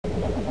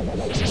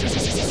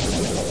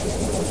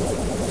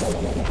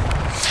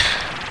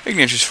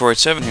Ignatius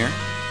 487 here,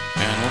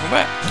 and welcome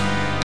back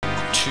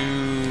to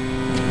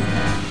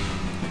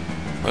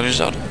Legend of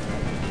Zelda.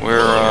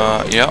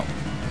 Where, yep,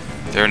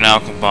 they're now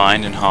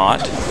combined and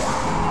hot.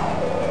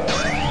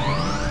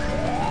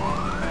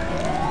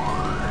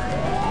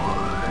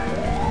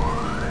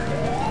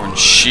 We're in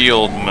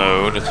shield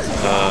mode.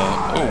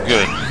 Oh,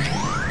 good.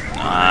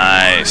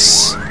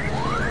 Nice.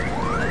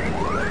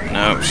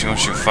 Nope, she won't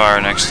shoot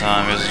fire next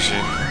time, isn't she?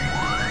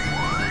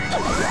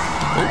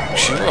 Oh,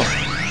 she will.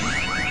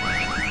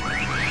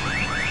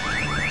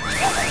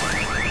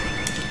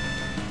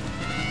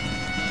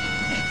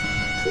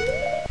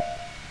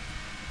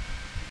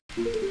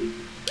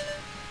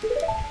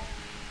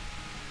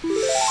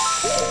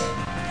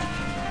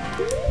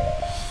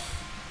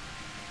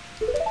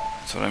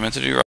 That's what I meant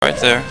to do right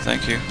there.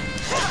 Thank you.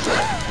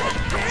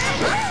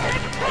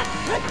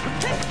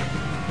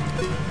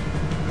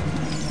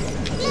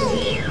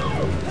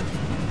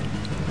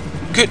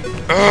 Good.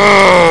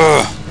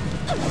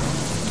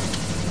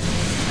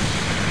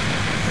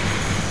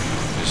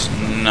 It's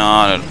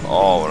not at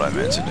all what I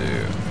meant to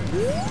do.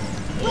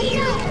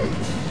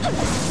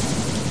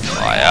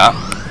 Fire.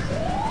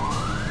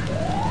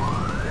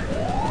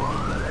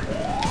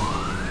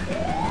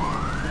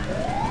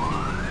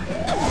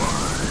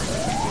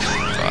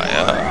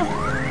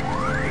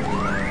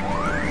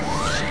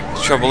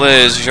 The trouble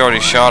is, she's already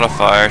shot a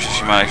fire, so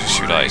she might actually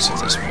shoot ice at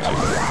this point.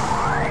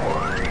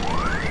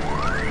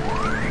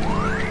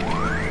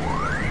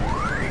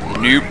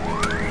 Nope.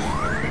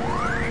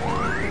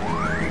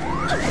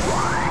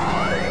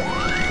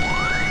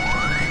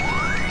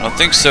 I don't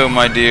think so,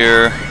 my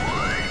dear.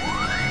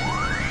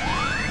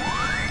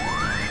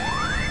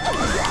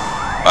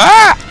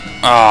 Ah!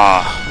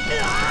 Ah!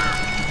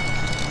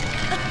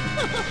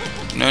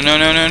 No, no,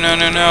 no, no, no,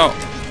 no, no.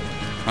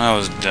 That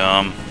was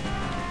dumb.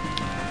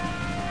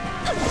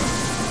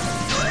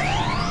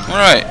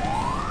 Alright.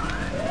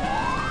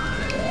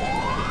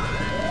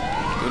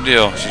 Good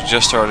deal. She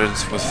just started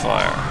with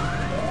fire.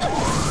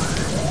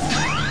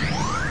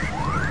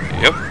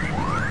 Yep.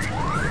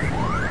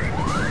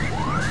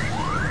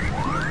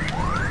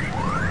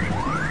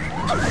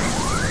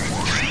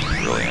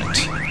 Brilliant.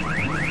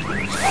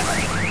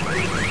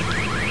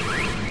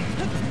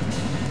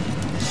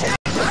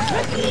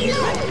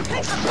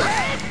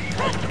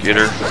 Get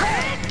her.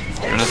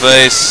 Get her in the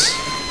face.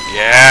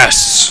 Yes!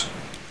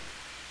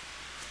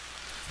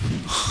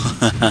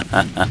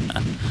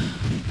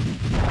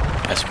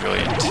 That's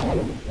brilliant.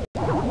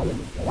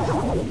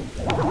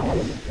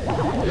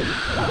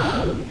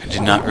 I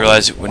did not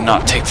realize it would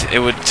not take it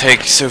would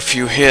take so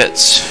few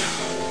hits.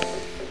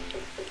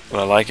 But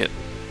I like it.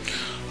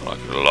 I like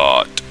it a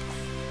lot.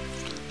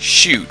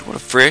 Shoot, what a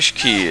fresh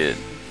kid.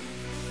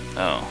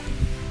 Oh.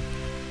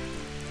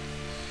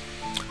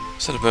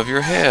 Is that above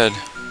your head?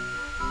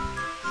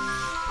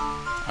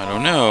 I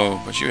don't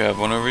know, but you have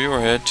one over your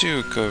head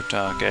too,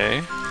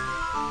 Kotake.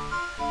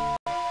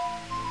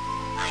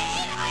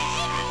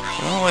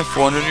 I'm only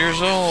 400 years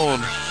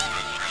old.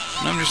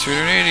 And I'm just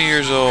 380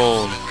 years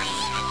old.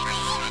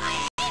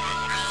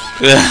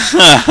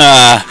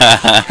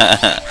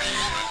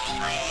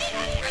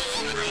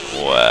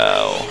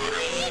 Wow.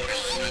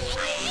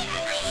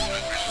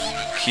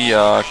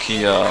 Kia,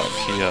 Kia,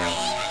 Kia.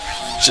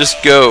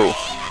 Just go.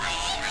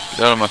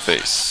 Get out of my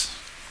face.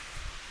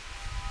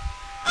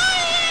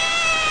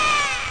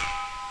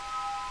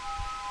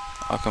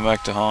 I'll come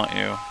back to haunt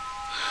you.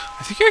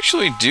 I think you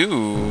actually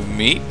do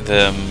meet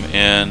them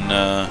in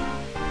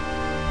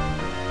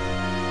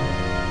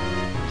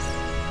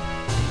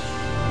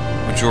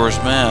Majora's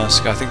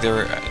Mask. I think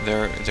they're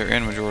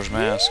in Majora's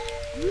Mask,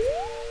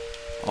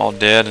 all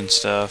dead and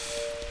stuff.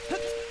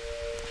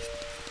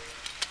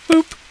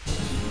 Boop.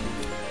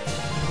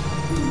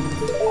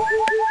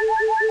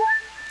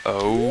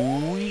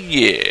 Oh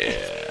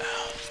yeah.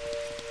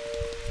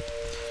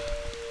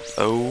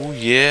 Oh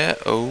yeah.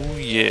 Oh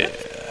yeah.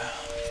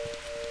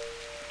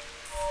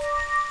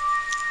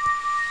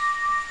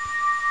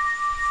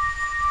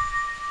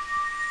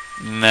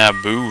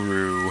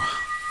 Naboo.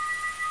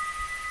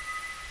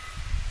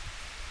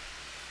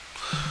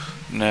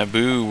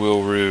 Naboo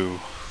will rue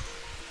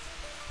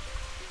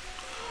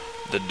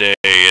the day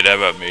it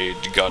ever made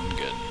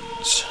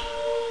Gungans.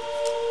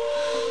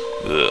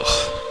 Ugh.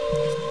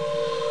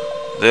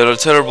 They're a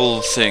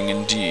terrible thing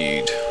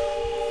indeed.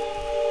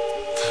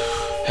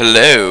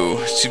 Hello.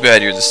 Too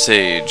bad you're the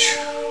sage.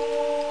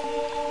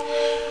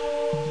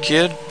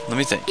 Kid, let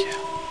me thank you.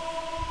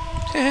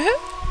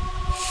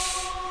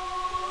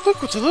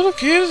 Look what the little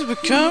kid has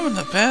become in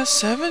the past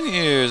 7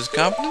 years.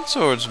 Competent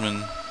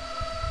swordsman.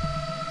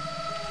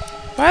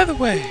 By the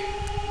way,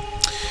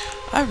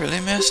 I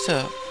really messed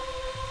up.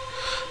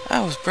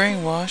 I was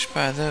brainwashed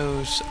by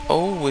those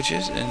old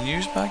witches and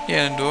used by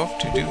Ganondorf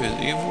to do his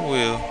evil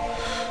will.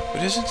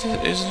 But isn't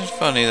it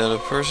funny that a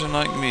person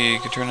like me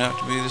could turn out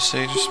to be the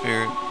Sage of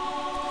Spirit?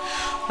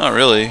 Not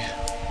really.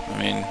 I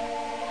mean,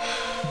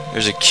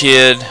 there's a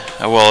kid.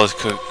 Well, it's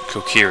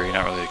Kokiri,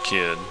 not really a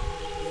kid.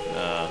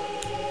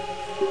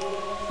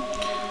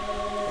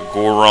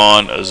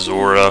 Goron,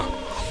 Azora,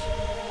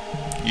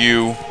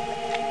 you,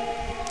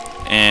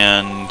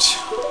 And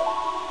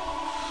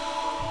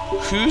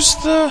who's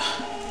the...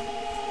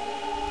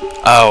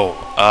 Oh,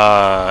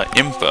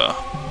 Impa.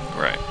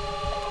 Right.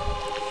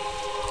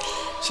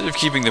 Instead of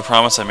keeping the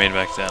promise I made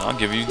back then, I'll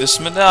give you this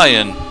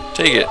medallion.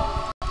 Take it.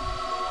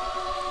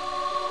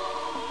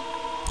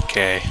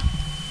 Okay.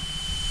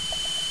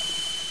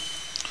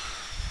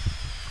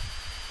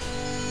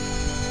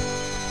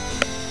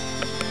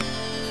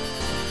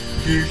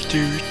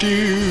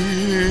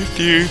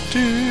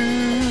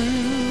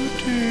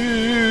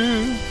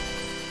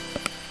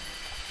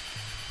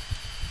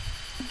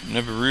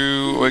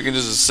 Nibiru awakens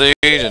as a sage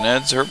and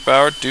adds her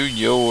power to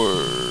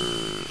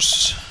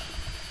yours.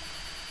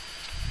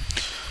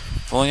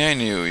 If only I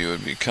knew you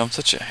would become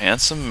such a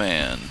handsome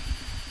man.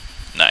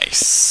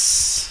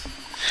 Nice.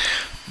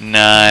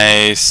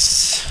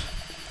 Nice.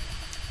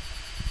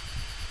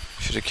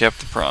 Should have kept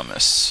the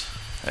promise.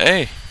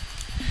 Hey.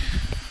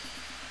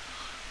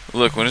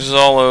 Look, when this is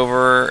all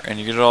over and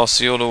you get it all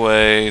sealed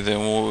away, then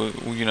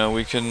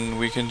we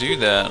can do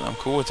that. I'm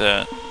cool with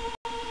that.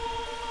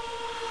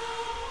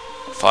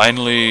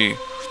 Finally,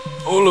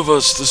 all of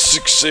us, the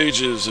 6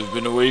 sages, have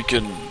been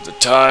awakened. The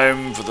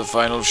time for the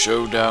final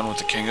showdown with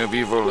the King of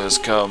Evil has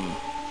come.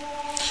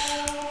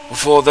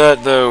 Before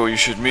that, though, you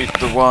should meet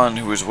the one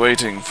who is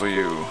waiting for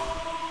you.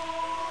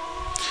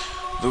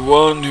 The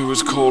one who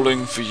is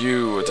calling for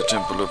you at the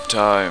Temple of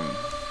Time.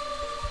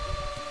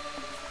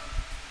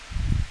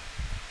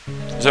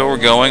 Is that where we're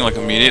going, like,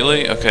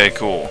 immediately? Okay,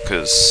 cool,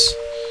 because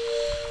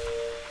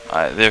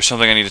there's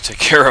something I need to take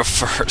care of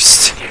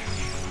first.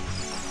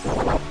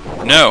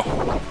 No!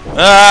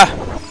 Ah!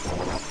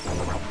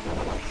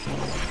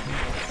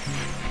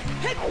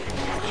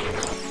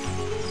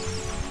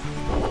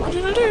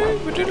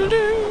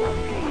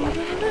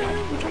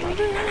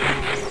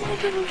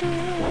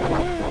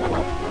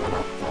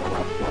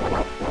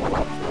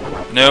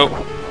 Nope.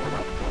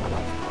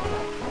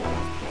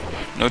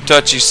 No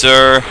touchy,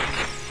 sir.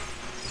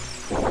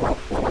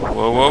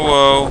 Whoa, whoa,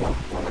 whoa.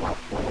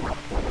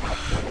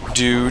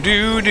 Do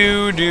do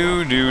do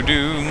do do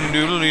do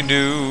doodly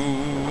do.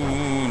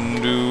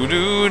 Do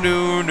do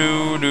do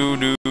do do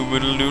do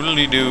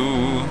doodly do.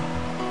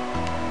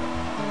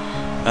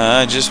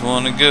 I just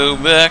want to go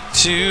back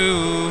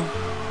to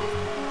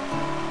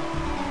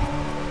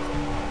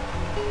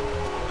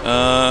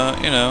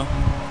you know.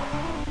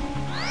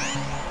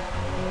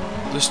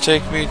 Just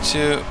take me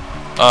to...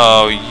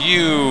 Oh,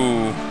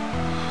 you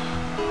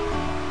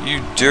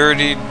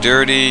dirty,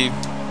 dirty...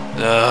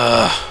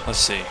 let's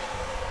see.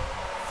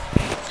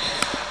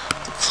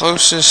 The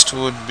closest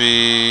would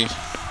be...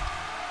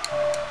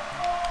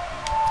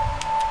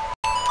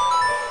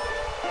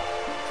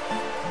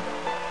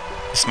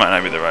 This might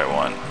not be the right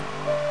one.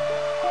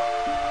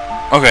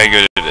 Okay,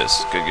 good it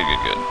is. Good, good,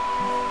 good, good.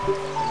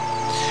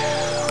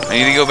 I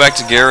need to go back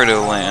to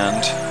Gyarados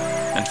Land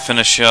and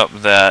finish up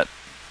that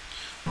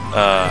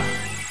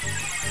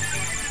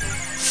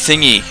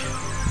thingy,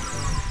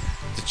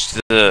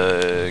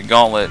 the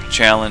gauntlet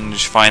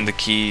challenge, find the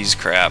keys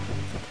crap.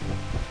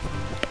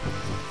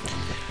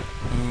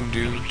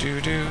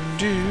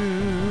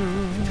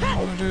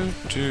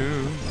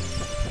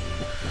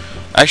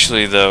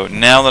 Actually, though,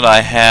 now that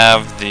I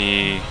have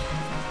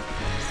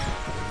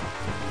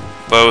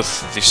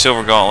both the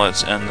silver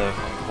gauntlets and the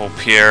whole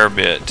Pierre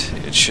bit,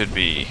 it should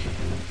be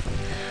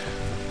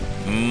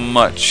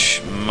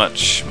much,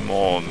 much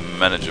more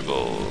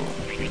manageable.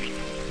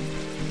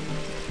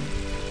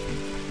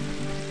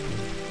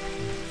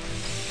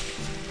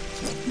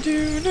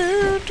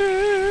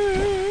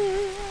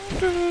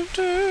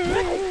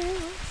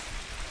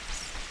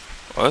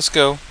 Well, let's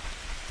go.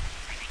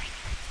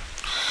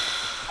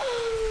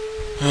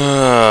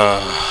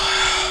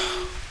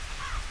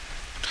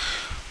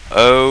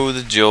 Oh,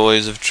 the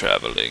joys of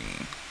traveling.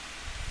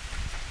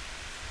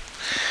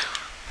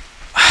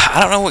 I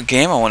don't know what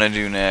game I want to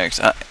do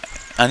next.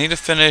 I need to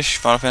finish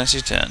Final Fantasy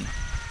X.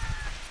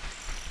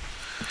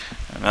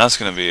 And that's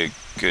going to be a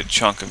good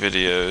chunk of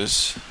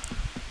videos,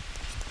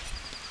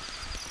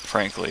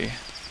 frankly.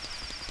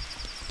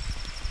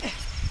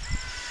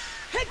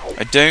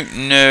 I don't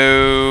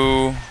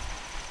know...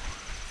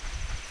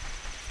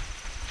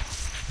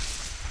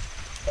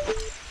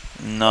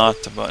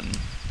 Not the button.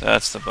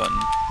 That's the button.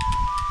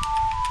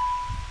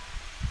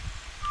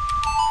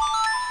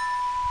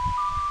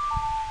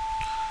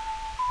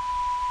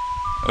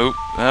 Oh,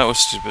 that was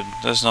stupid.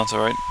 That's not the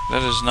right...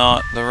 That is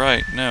not the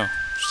right... No.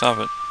 Stop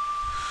it.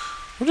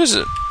 What is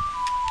it?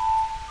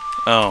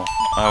 Oh,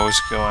 I was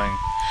going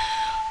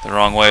the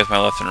wrong way with my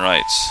left and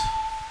rights.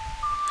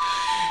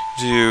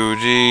 Do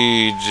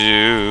dee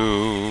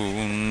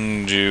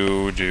do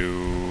do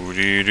do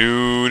dee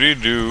do dee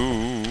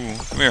do.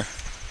 Come here.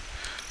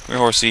 Come here,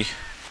 horsey.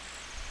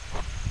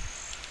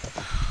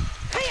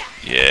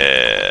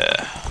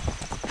 Yeah.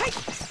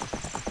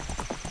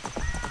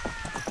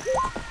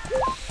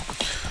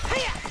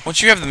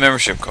 Once you have the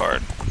membership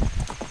card,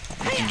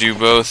 you can do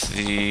both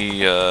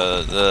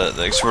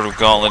the sort of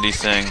gauntlet-y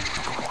thing,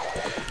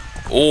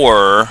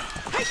 or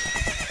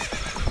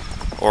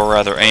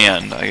rather,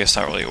 and I guess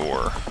not really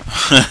or,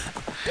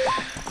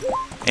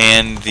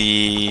 and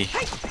the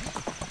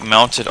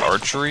mounted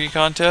archery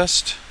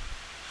contest.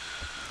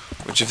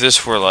 Which, if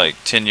this were like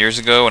 10 years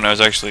ago when I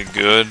was actually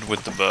good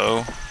with the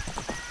bow,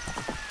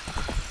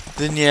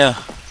 then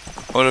yeah,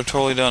 I would have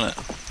totally done it.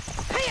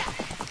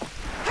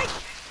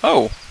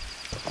 Oh,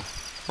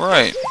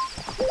 right.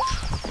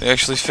 They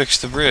actually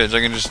fixed the bridge.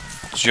 I can just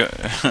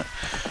I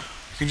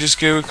can just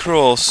go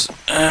across.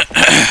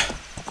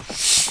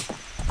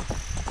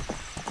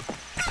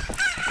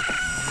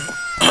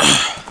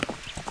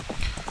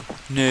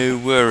 No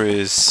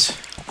worries.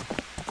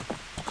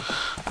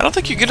 I don't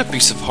think you get a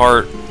piece of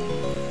heart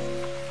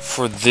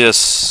for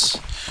this.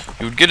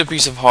 You would get a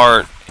piece of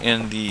heart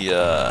in the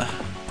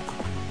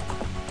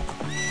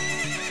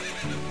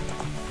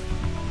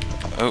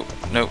oh,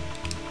 no.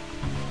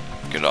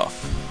 Get off.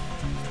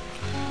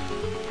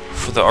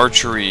 For the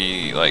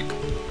archery, like,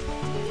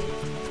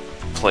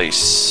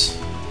 place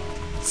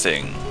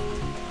thing.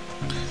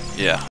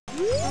 Yeah.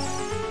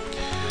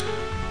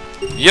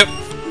 Yep.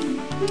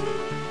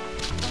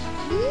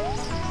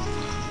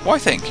 Why,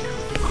 thank you.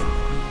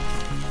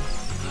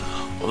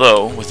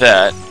 Although, with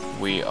that,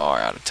 we are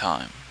out of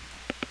time.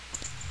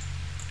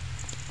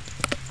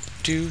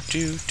 Do.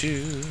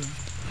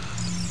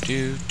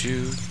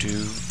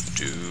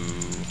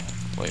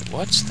 Wait,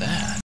 what's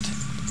that?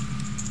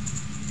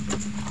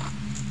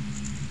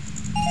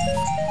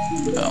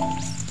 Oh,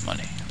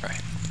 money,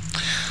 right.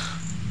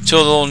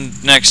 Till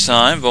next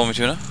time,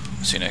 Tuna.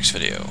 See you next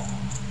video.